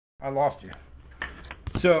I lost you.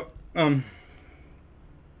 So,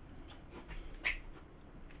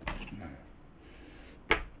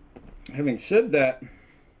 having said that,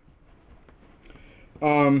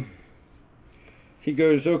 he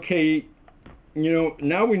goes, okay,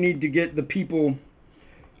 now we need to get the people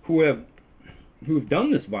who've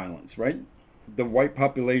done this violence, right? The white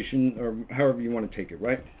population, or however you want to take it,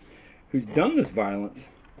 right? Who's done this violence,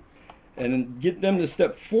 and get them to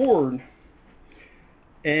step forward.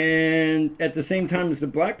 And at the same time as the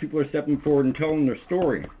black people are stepping forward and telling their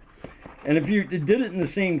story. And if you did it in the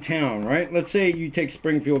same town, right? Let's say you take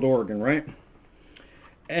Springfield, Oregon, right?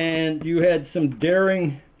 And you had some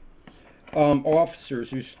daring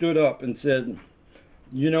officers who stood up and said,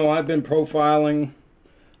 I've been profiling,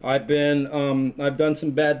 I've done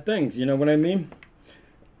some bad things, you know what I mean?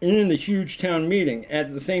 In a huge town meeting, at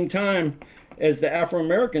the same time as the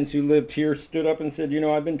Afro-Americans who lived here stood up and said,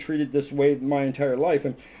 I've been treated this way my entire life,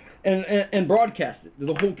 and broadcast it to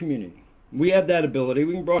the whole community. We have that ability.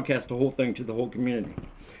 We can broadcast the whole thing to the whole community.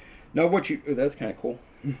 Now, that's kind of cool.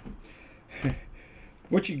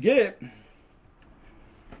 What you get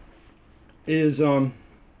is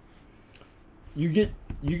you get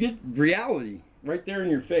reality right there in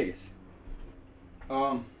your face.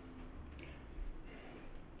 I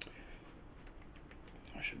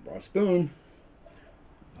should have brought a spoon.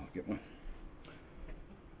 I'll get one.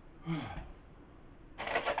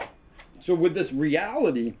 So with this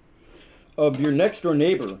reality of your next door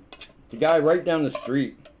neighbor, the guy right down the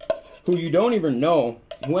street, who you don't even know,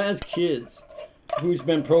 who has kids, who's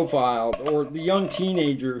been profiled, or the young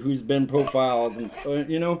teenager who's been profiled, and,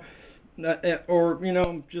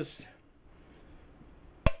 just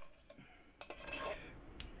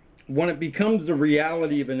when it becomes the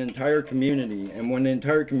reality of an entire community, and when the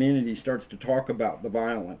entire community starts to talk about the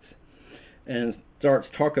violence, and starts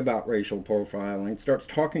talk about racial profiling, starts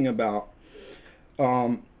talking about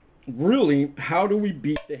really how do we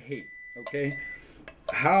beat the hate, okay?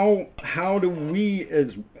 How do we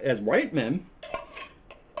as white men,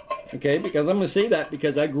 okay, because I'm going to say that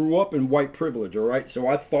because I grew up in white privilege, all right? So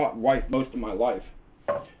I thought white most of my life.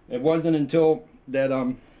 It wasn't until that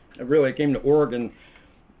I really came to Oregon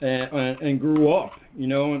and grew up,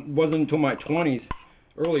 it wasn't until my 20s,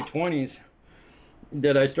 early 20s,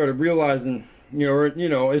 that I started realizing,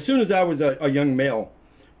 as soon as I was a young male,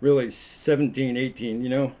 really 17, 18,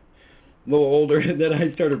 a little older, that I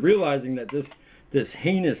started realizing that this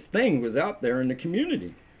heinous thing was out there in the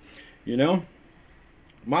community,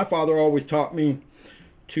 My father always taught me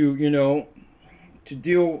to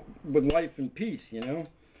deal with life in peace,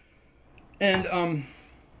 And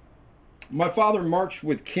my father marched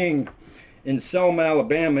with King in Selma,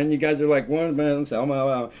 Alabama, and you guys are like, what, man, Selma,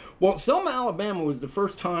 Alabama? Well, Selma, Alabama was the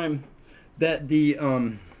first time that the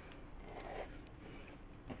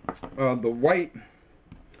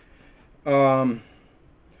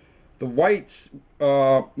whites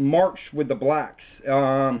marched with the blacks,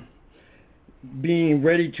 being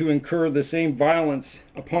ready to incur the same violence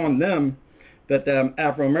upon them that the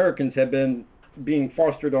Afro-Americans had been being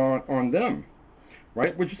fostered on them,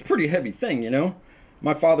 right? Which is a pretty heavy thing,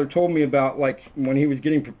 My father told me about, like, when he was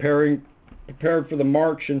getting prepared for the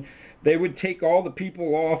march, and they would take all the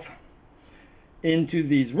people off into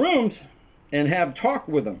these rooms and have talk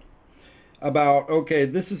with them about, okay,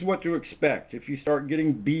 this is what to expect. If you start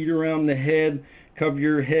getting beat around the head, cover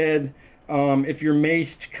your head. If you're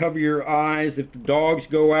maced, cover your eyes. If the dogs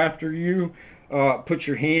go after you, put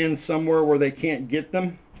your hands somewhere where they can't get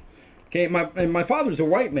them. Okay, my father's a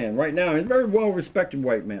white man right now. He's a very well-respected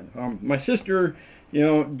white man. My sister,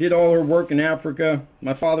 did all her work in Africa.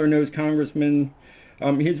 My father knows congressmen.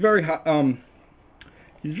 He's very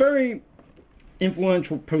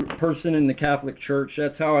influential person in the Catholic Church.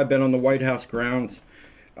 That's how I've been on the White House grounds.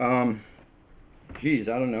 Geez,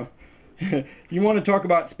 I don't know. You want to talk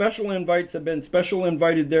about special invites? I've been special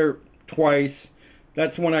invited there twice.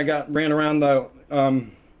 That's when I ran around the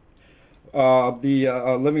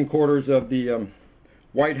living quarters of the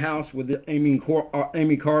White House with Amy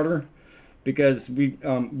Carter, because we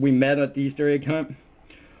met at the Easter egg hunt.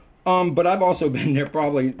 But I've also been there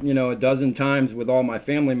probably, a dozen times with all my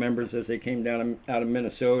family members as they came down out of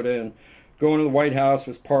Minnesota, and going to the White House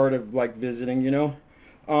was part of, like, visiting, the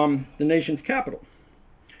nation's capital.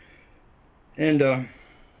 And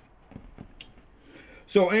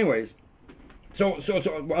so anyways, so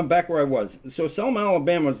I'm back where I was. So Selma,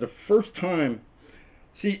 Alabama was the first time.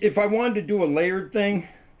 See, if I wanted to do a layered thing,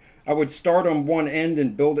 I would start on one end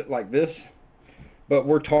and build it like this. But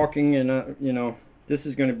we're talking, and this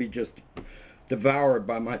is going to be just devoured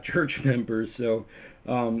by my church members, so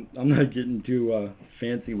I'm not getting too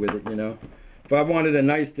fancy with it, If I wanted a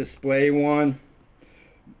nice display one,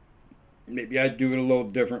 maybe I'd do it a little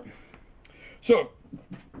different. So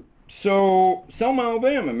Selma,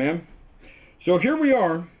 Alabama, man. So here we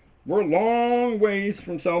are. We're a long ways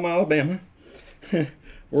from Selma, Alabama.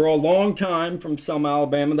 We're a long time from Selma,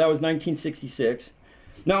 Alabama. That was 1966.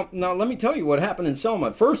 Now let me tell you what happened in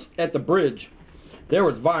Selma. First, at the bridge, there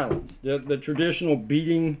was violence. The traditional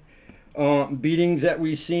beatings that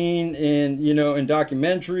we've seen in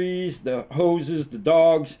documentaries, the hoses, the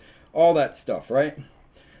dogs, all that stuff, right?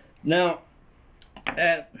 Now,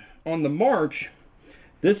 on the march,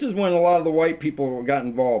 this is when a lot of the white people got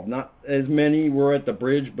involved. Not as many were at the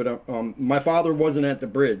bridge, but my father wasn't at the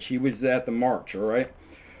bridge. He was at the march, all right?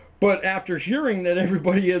 But after hearing that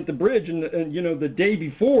everybody at the bridge and the day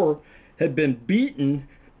before had been beaten,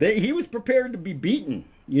 he was prepared to be beaten.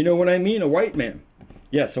 You know what I mean? A white man.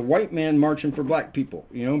 Yes, a white man marching for black people,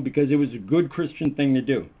 because it was a good Christian thing to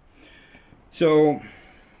do. So,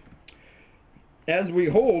 as we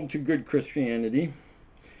hold to good Christianity,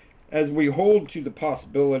 as we hold to the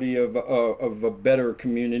possibility of a better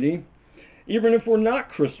community, even if we're not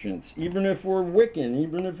Christians, even if we're Wiccan,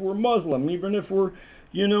 even if we're Muslim, even if we're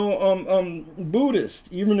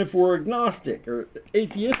Buddhist, even if we're agnostic or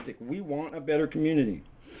atheistic, we want a better community.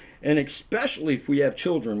 And especially if we have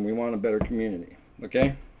children, we want a better community.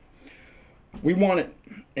 Okay? We want it,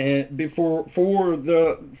 and for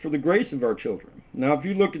the grace of our children. Now, if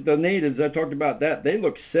you look at the natives, I talked about that. They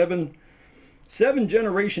look seven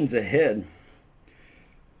generations ahead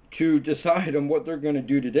to decide on what they're going to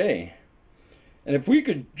do today. And if we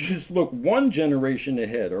could just look one generation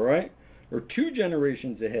ahead, all right? Or 2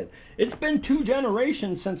 generations ahead. It's been 2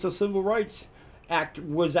 generations since the Civil Rights Act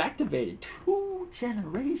was activated. 2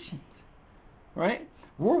 generations, right?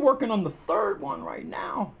 We're working on the 3rd one right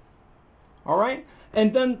now, all right?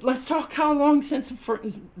 And then let's talk how long since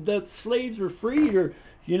the slaves were freed, or,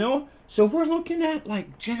 So we're looking at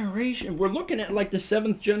like generation. We're looking at like the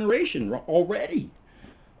 7th generation already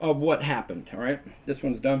of what happened, all right? This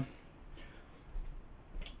one's done.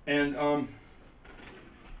 And, I'm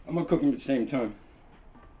going to cook them at the same time.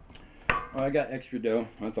 I got extra dough.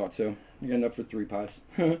 I thought so. I got enough for 3 pies.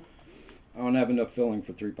 I don't have enough filling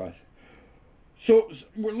for 3 pies. So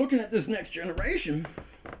we're looking at this next generation.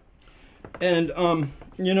 And,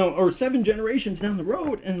 or 7 generations down the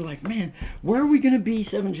road. And like, man, where are we going to be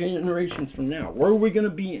 7 generations from now? Where are we going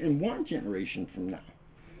to be in 1 generation from now?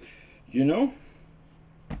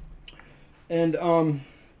 And,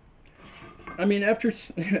 I mean, after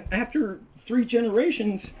 3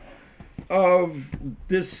 generations of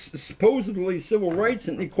this supposedly civil rights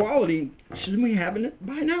and equality, shouldn't we have it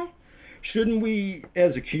by now? Shouldn't we,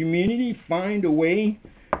 as a community, find a way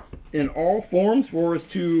in all forms for us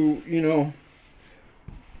to,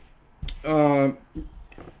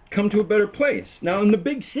 come to a better place? Now, in the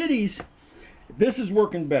big cities, this is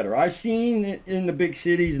working better. I've seen in the big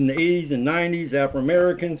cities in the 80s and 90s,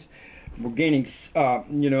 Afro-Americans were gaining,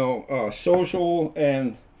 social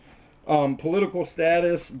and political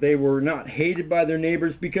status. They were not hated by their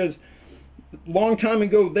neighbors because long time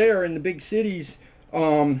ago there in the big cities,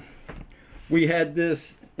 we had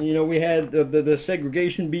this, we had the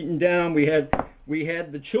segregation beaten down. We had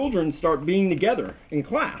the children start being together in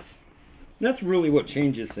class. And that's really what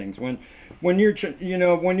changes things. When you're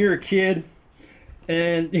a kid,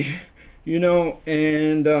 and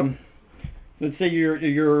let's say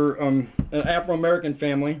you're an Afro-American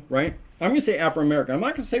family, right? I'm going to say Afro-American. I'm not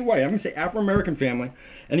going to say white. I'm going to say Afro-American family.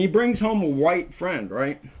 And he brings home a white friend,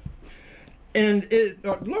 right? And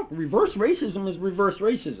look, reverse racism is reverse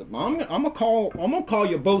racism. I'm gonna call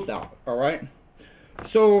you both out, all right?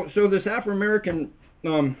 So this Afro-American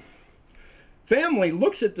family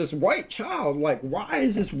looks at this white child like, why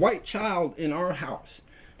is this white child in our house,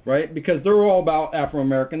 right? Because they're all about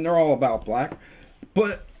Afro-American. They're all about black.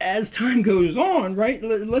 But as time goes on, right,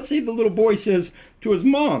 let's say the little boy says to his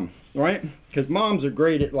mom, right, because moms are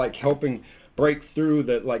great at like helping break through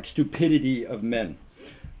the like stupidity of men,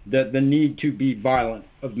 the need to be violent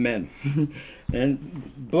of men. And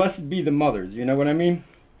blessed be the mothers, you know what I mean?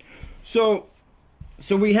 So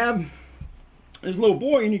we have this little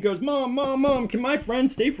boy, and he goes, Mom, can my friend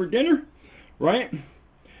stay for dinner? Right?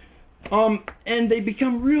 And they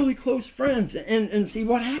become really close friends. And see,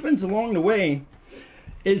 what happens along the way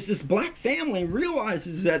is this black family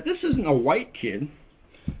realizes that this isn't a white kid.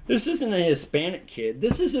 This isn't a Hispanic kid.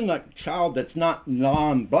 This isn't a child that's not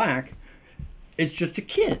non-black. It's just a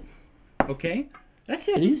kid. Okay? That's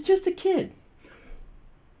it. He's just a kid.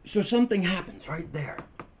 So something happens right there.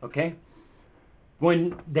 Okay?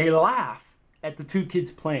 When they laugh at the 2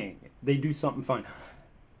 kids playing, they do something fun.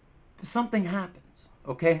 Something happens.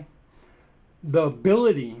 Okay? the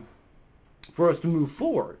ability for us to move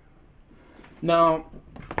forward. Now,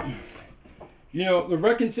 the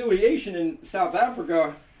reconciliation in South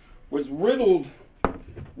Africa was riddled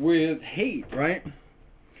with hate, right?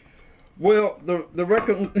 Well,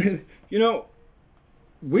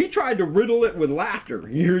 we tried to riddle it with laughter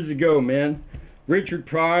years ago, man. Richard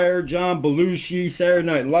Pryor, John Belushi, Saturday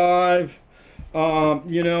Night Live,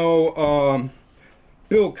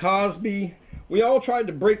 Bill Cosby. We all tried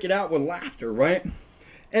to break it out with laughter, right?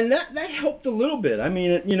 And that helped a little bit. I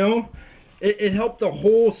mean, it helped the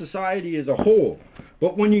whole society as a whole.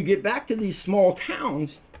 But when you get back to these small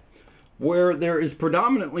towns where there is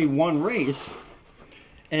predominantly one race,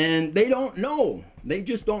 and they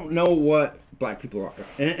just don't know what black people are,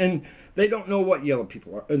 and they don't know what yellow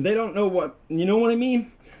people are, and they don't know what, you know what I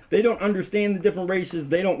mean? They don't understand the different races.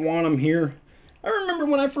 They don't want them here. I remember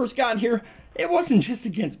when I first got here, it wasn't just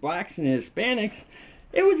against blacks and Hispanics.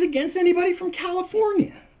 It was against anybody from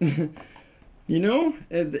California. And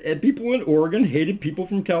people in Oregon hated people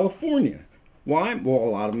from California. Why? Well,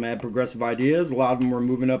 a lot of them had progressive ideas. A lot of them were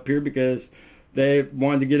moving up here because they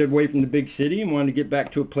wanted to get away from the big city and wanted to get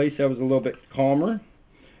back to a place that was a little bit calmer.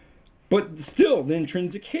 But still, the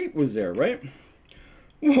intrinsic hate was there, right?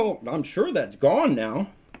 Well, I'm sure that's gone now,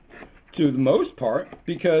 to the most part,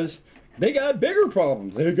 because they got bigger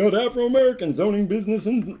problems. They got Afro-Americans owning business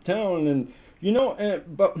in town, and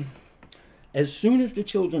but as soon as the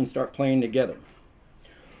children start playing together,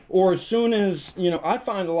 or as soon as, I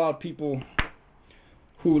find a lot of people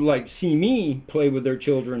who see me play with their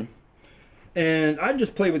children, and I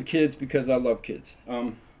just play with kids because I love kids.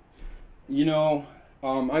 I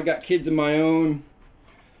got kids of my own.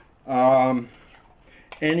 I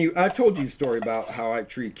told you a story about how I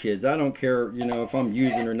treat kids. I don't care, if I'm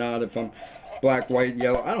using or not, if I'm black, white,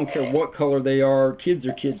 yellow. I don't care what color they are. Kids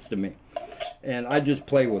are kids to me. And I just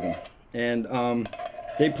play with them. And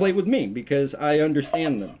they play with me because I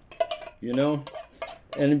understand them,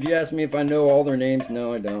 And if you ask me if I know all their names,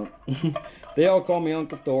 no, I don't. They all call me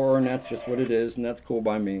Uncle Thor, and that's just what it is, and that's cool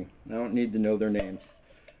by me. I don't need to know their names.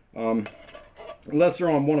 Unless they're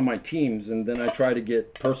on one of my teams, and then I try to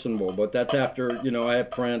get personable. But that's after, I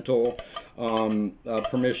have parental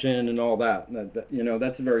permission and all that.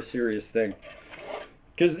 That's a very serious thing.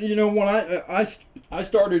 Because, when I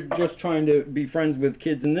started just trying to be friends with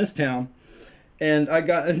kids in this town, and I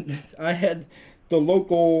had the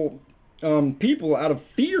local people, out of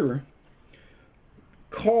fear,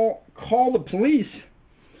 call the police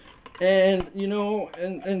and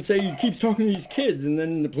and say he keeps talking to these kids, and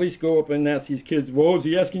then the police go up and ask these kids, well, is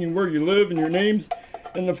he asking you where you live and your names?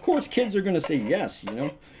 And of course kids are going to say yes,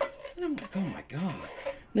 and I'm like, oh my god.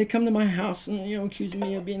 And they come to my house and accusing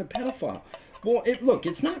me of being a pedophile. Well, look,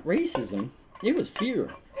 it's not racism, it was fear.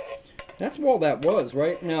 That's all that was.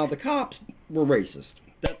 Right now, the cops were racist.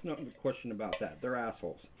 That's not the question about that. They're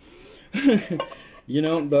assholes.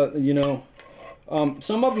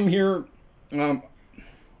 Some of them here,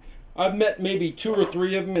 I've met maybe 2 or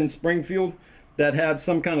 3 of them in Springfield that had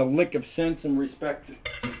some kind of lick of sense and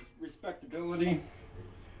respectability.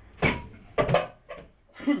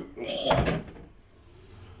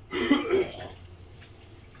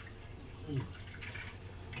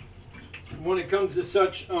 When it comes to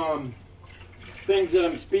such things that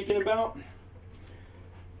I'm speaking about.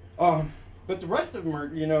 But the rest of them are,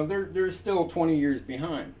 they're still 20 years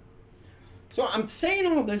behind. So I'm saying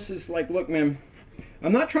all this is look, man,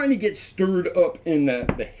 I'm not trying to get stirred up in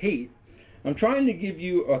the hate. I'm trying to give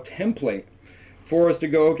you a template for us to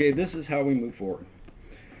go, okay, this is how we move forward.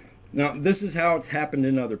 Now, this is how it's happened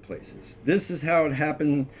in other places. This is how it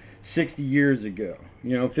happened 60 years ago,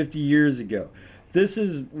 50 years ago. This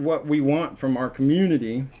is what we want from our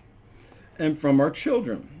community and from our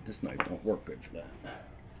children. This knife don't work good for that.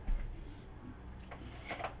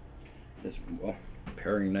 This one, well,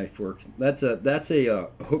 paring knife works. That's a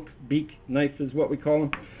hook beak knife is what we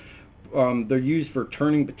call them. They're used for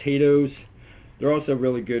turning potatoes. They're also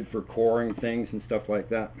really good for coring things and stuff like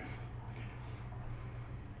that.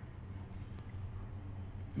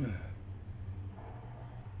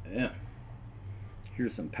 Yeah.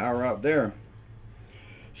 Here's some power out there.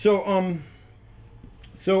 So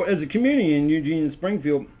so as a community in Eugene and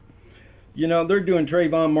Springfield, they're doing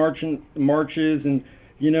Trayvon marches and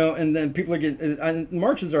and then people are getting,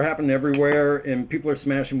 marches are happening everywhere, and people are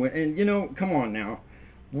smashing, and come on now.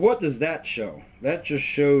 What does that show? That just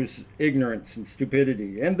shows ignorance and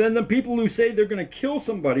stupidity. And then the people who say they're going to kill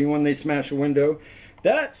somebody when they smash a window,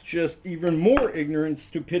 that's just even more ignorance,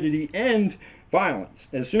 stupidity, and violence.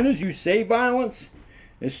 As soon as you say violence,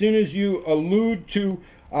 as soon as you allude to,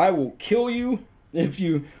 I will kill you if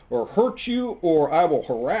you, or hurt you, or I will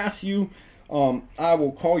harass you, I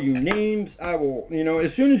will call you names. I will,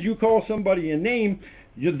 as soon as you call somebody a name,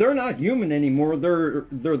 they're not human anymore. They're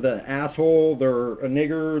the asshole. They're a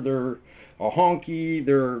nigger. They're a honky.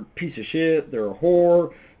 They're a piece of shit. They're a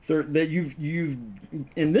whore. That you've,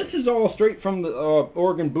 and this is all straight from the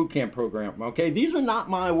Oregon Boot Camp program. Okay, these are not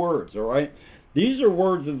my words. All right, these are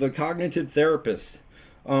words of the cognitive therapists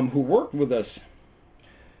who worked with us.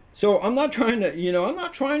 So I'm not trying to, I'm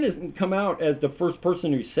not trying to come out as the first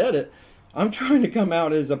person who said it. I'm trying to come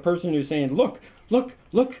out as a person who's saying, look, look,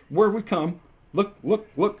 look where we come. Look, look,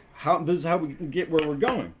 look, this is how we get where we're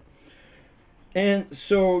going. And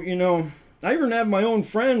so, I even have my own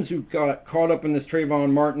friends who got caught up in this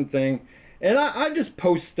Trayvon Martin thing. And I just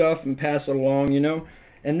post stuff and pass it along,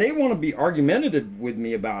 and they want to be argumentative with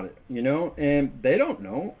me about it, and they don't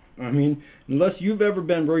know. I mean, unless you've ever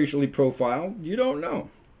been racially profiled, you don't know.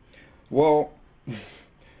 Well,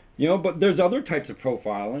 but there's other types of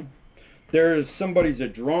profiling. There's somebody's a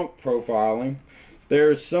drunk profiling.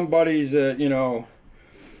 There's somebody's an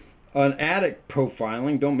addict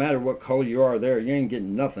profiling. Don't matter what color you are there, you ain't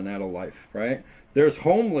getting nothing out of life, right? There's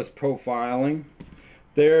homeless profiling.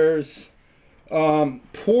 There's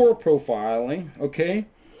poor profiling, okay?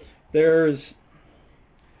 There's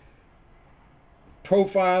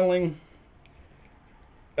profiling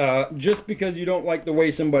just because you don't like the way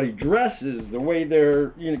somebody dresses, the way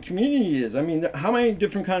their community is. I mean, how many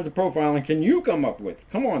different kinds of profiling can you come up with?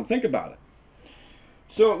 Come on, think about it.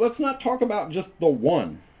 So let's not talk about just the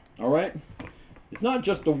one, all right? It's not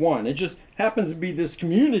just the one. It just happens to be this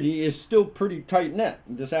community is still pretty tight knit,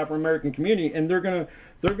 this Afro-American community, and they're gonna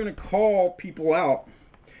call people out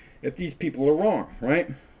if these people are wrong, right?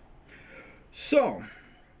 So,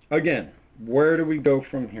 again, where do we go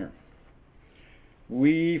from here?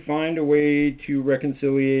 We find a way to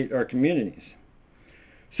reconciliate our communities.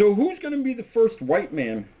 So who's going to be the first white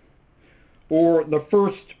man, or the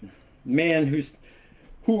first man who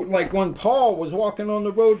like when Paul was walking on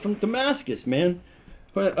the road from Damascus, man,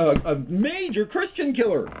 a major Christian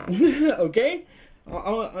killer, okay,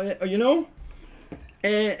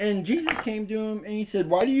 and Jesus came to him and he said,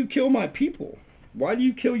 "Why do you kill my people? Why do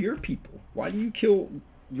you kill your people? Why do you kill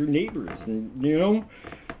your neighbors?" And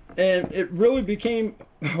and it really became,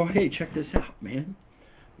 oh, hey, check this out, man.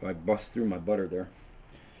 I bust through my butter there.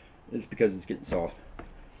 It's because it's getting soft.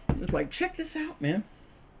 It's like, check this out, man.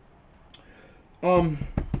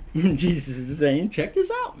 Jesus is saying, check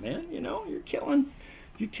this out, man. You're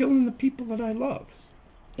killing the people that I love,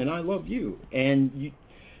 and I love you. And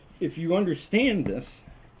if you understand this,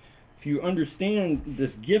 if you understand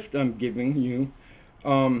this gift I'm giving you,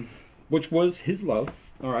 which was His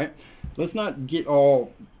love, all right. Let's not get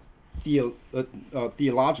all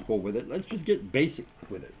theological with it. Let's just get basic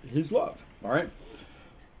with it. His love, all right?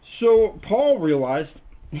 So Paul realized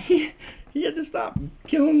he had to stop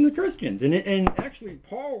killing the Christians. And actually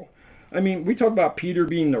Paul, I mean, we talk about Peter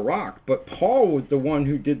being the rock, but Paul was the one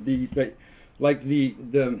who did the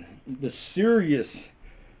serious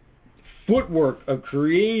footwork of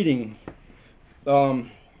creating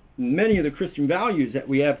many of the Christian values that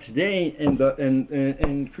we have today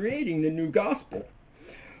and creating the new gospel.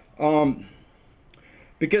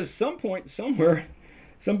 Because some point somewhere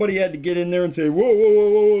somebody had to get in there and say, whoa, whoa,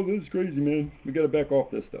 whoa, whoa, this is crazy, man. We got to back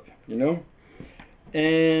off this stuff,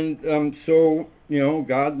 And so,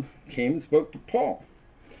 God came and spoke to Paul.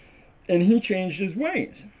 And he changed his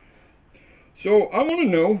ways. So I want to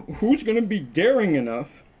know who's going to be daring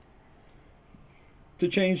enough to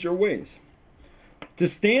change their ways. To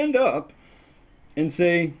stand up and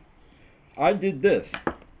say, I did this,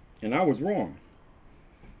 and I was wrong.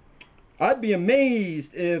 I'd be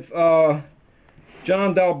amazed if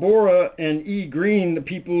John Dalbora and E. Green,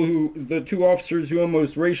 the two officers who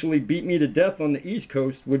almost racially beat me to death on the East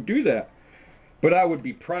Coast, would do that. But I would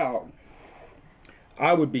be proud.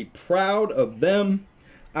 I would be proud of them.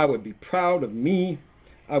 I would be proud of me.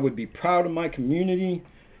 I would be proud of my community.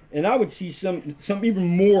 And I would see some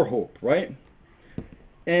even more hope, right?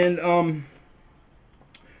 And,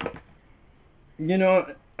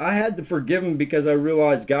 I had to forgive them because I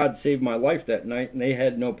realized God saved my life that night, and they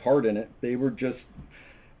had no part in it. They were just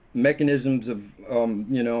mechanisms of,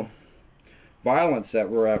 violence that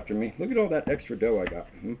were after me. Look at all that extra dough I got.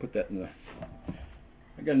 Let me put that in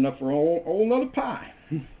I got enough for a whole another pie.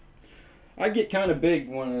 I get kind of big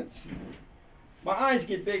when my eyes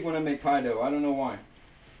get big when I make pie dough. I don't know why.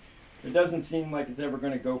 It doesn't seem like it's ever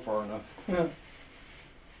going to go far enough.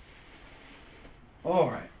 All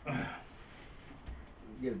right.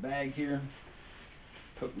 Get a bag here,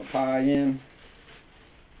 put my pie in,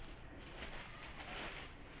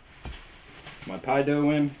 my pie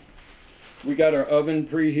dough in. We got our oven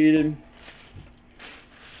preheated.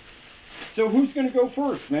 So who's going to go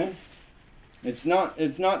first, man? It's not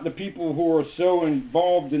the people who are so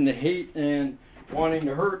involved in the hate and wanting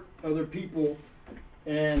to hurt other people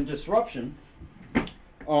and disruption.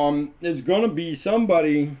 There's going to be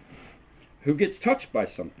somebody who gets touched by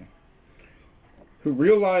something, who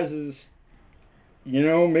realizes, you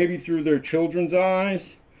know, maybe through their children's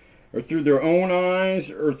eyes, or through their own eyes,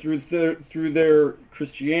 or through their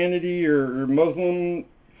Christianity or Muslim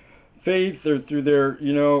faith, or through their,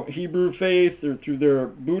 you know, Hebrew faith, or through their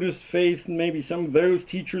Buddhist faith. Maybe some of those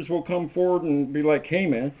teachers will come forward and be like, hey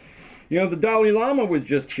man, you know, the Dalai Lama was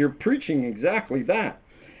just here preaching exactly that.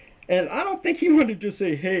 And I don't think he wanted to just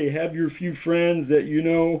say, hey, have your few friends that you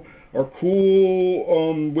know are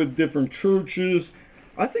cool with different churches.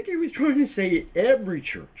 I think he was trying to say every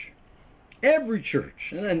church. Every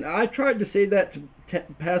church. And I tried to say that to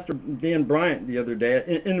Pastor Dan Bryant the other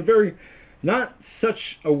day in a very, not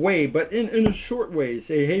such a way, but in a short way.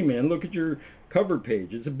 Say, hey man, look at your cover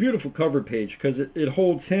page. It's a beautiful cover page because it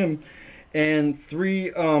holds him and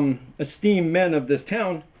three esteemed men of this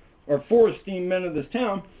town, or four esteemed men of this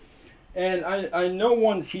town. And I know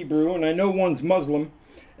one's Hebrew and I know one's Muslim.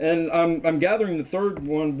 And I'm gathering the third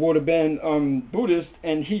one would have been Buddhist,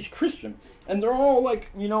 and he's Christian. And they're all like,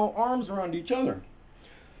 you know, arms around each other.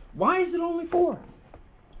 Why is it only four?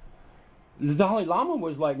 The Dalai Lama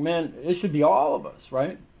was like, man, it should be all of us,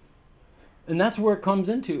 right? And that's where it comes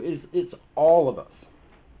into, is it's all of us.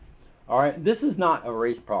 All right, this is not a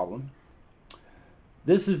race problem.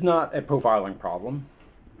 This is not a profiling problem.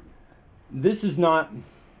 This is not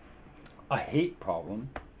a hate problem.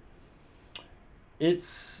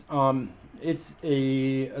 It's a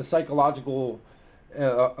psychological,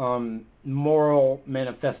 moral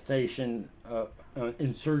manifestation,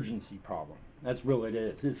 insurgency problem. That's really what it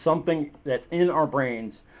is. It's something that's in our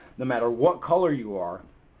brains, no matter what color you are.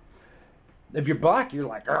 If you're black, you're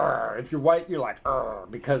like, "Arr." If you're white, you're like, "Arr,"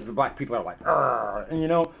 because the black people are like, "Arr." And you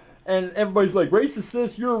know, and everybody's like, racist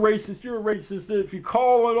this, you're a racist, you're a racist. If you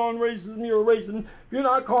call it on racism, you're a racist. If you're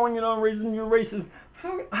not calling it on racism, you're a racist.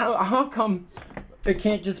 How come it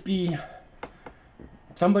can't just be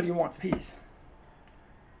somebody who wants peace?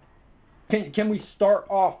 Can we start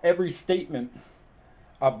off every statement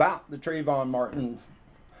about the Trayvon Martin,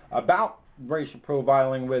 about racial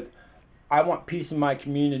profiling with, I want peace in my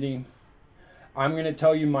community, I'm going to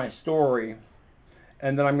tell you my story,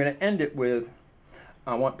 and then I'm going to end it with,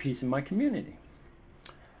 I want peace in my community.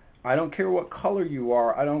 I don't care what color you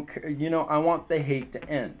are, I don't care, you know, I want the hate to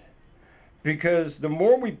end. Because the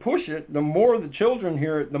more we push it, the more the children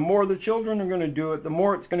hear it, the more the children are going to do it, the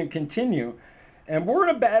more it's going to continue. And we're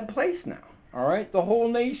in a bad place now, all right? The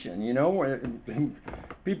whole nation, you know.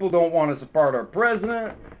 People don't want to support our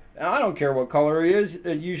president. And I don't care what color he is.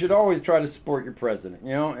 You should always try to support your president,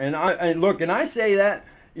 you know. And I say that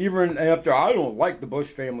even after I don't like the Bush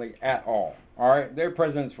family at all, all right? They're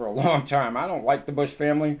presidents for a long time. I don't like the Bush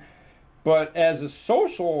family. But as a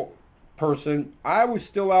social person, I was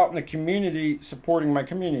still out in the community supporting my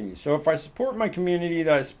community. So if I support my community,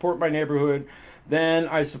 that I support my neighborhood, then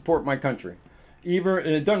I support my country. Even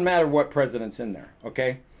it doesn't matter what president's in there,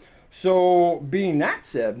 okay? So being that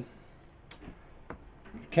said,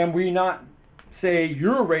 can we not say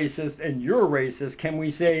you're racist and you're racist? Can we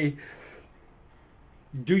say,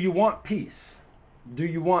 do you want peace? Do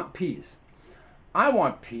you want peace? I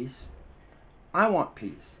want peace. I want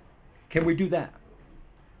peace. Can we do that?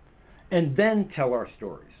 And then tell our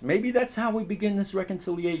stories. Maybe that's how we begin this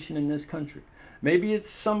reconciliation in this country. Maybe it's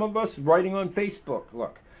some of us writing on Facebook.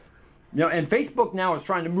 Look, you know, and Facebook now is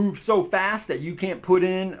trying to move so fast that you can't put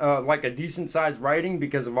in like a decent sized writing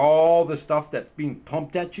because of all the stuff that's being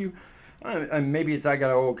pumped at you. Maybe it's I got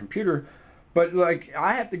an old computer, but like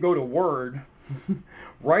I have to go to Word,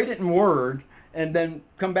 write it in Word, and then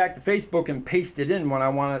come back to Facebook and paste it in when I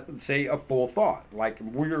want to say a full thought. Like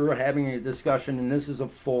we're having a discussion and this is a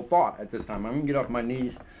full thought at this time. I'm going to get off my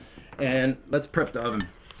knees and let's prep the oven.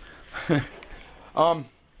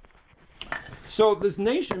 So this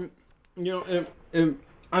nation, you know,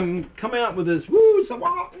 I'm coming out with this, woo, so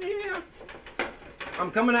yeah.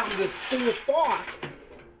 I'm coming out with this full thought.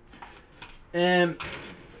 And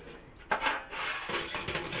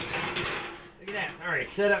look at that, it's already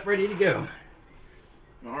set up, ready to go.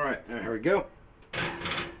 All right, there we go.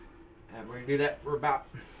 And we're going to do that for about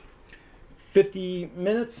 50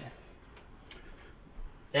 minutes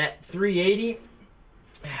at 380.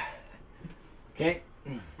 Okay.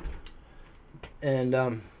 And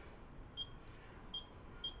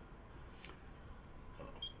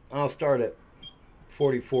I'll start at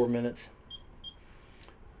 44 minutes.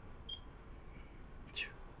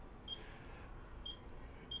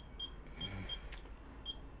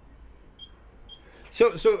 So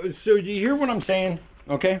do you hear what I'm saying?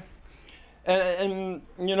 Okay, and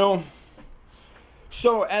you know,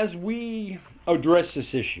 so as we address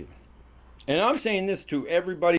this issue, and I'm saying this to everybody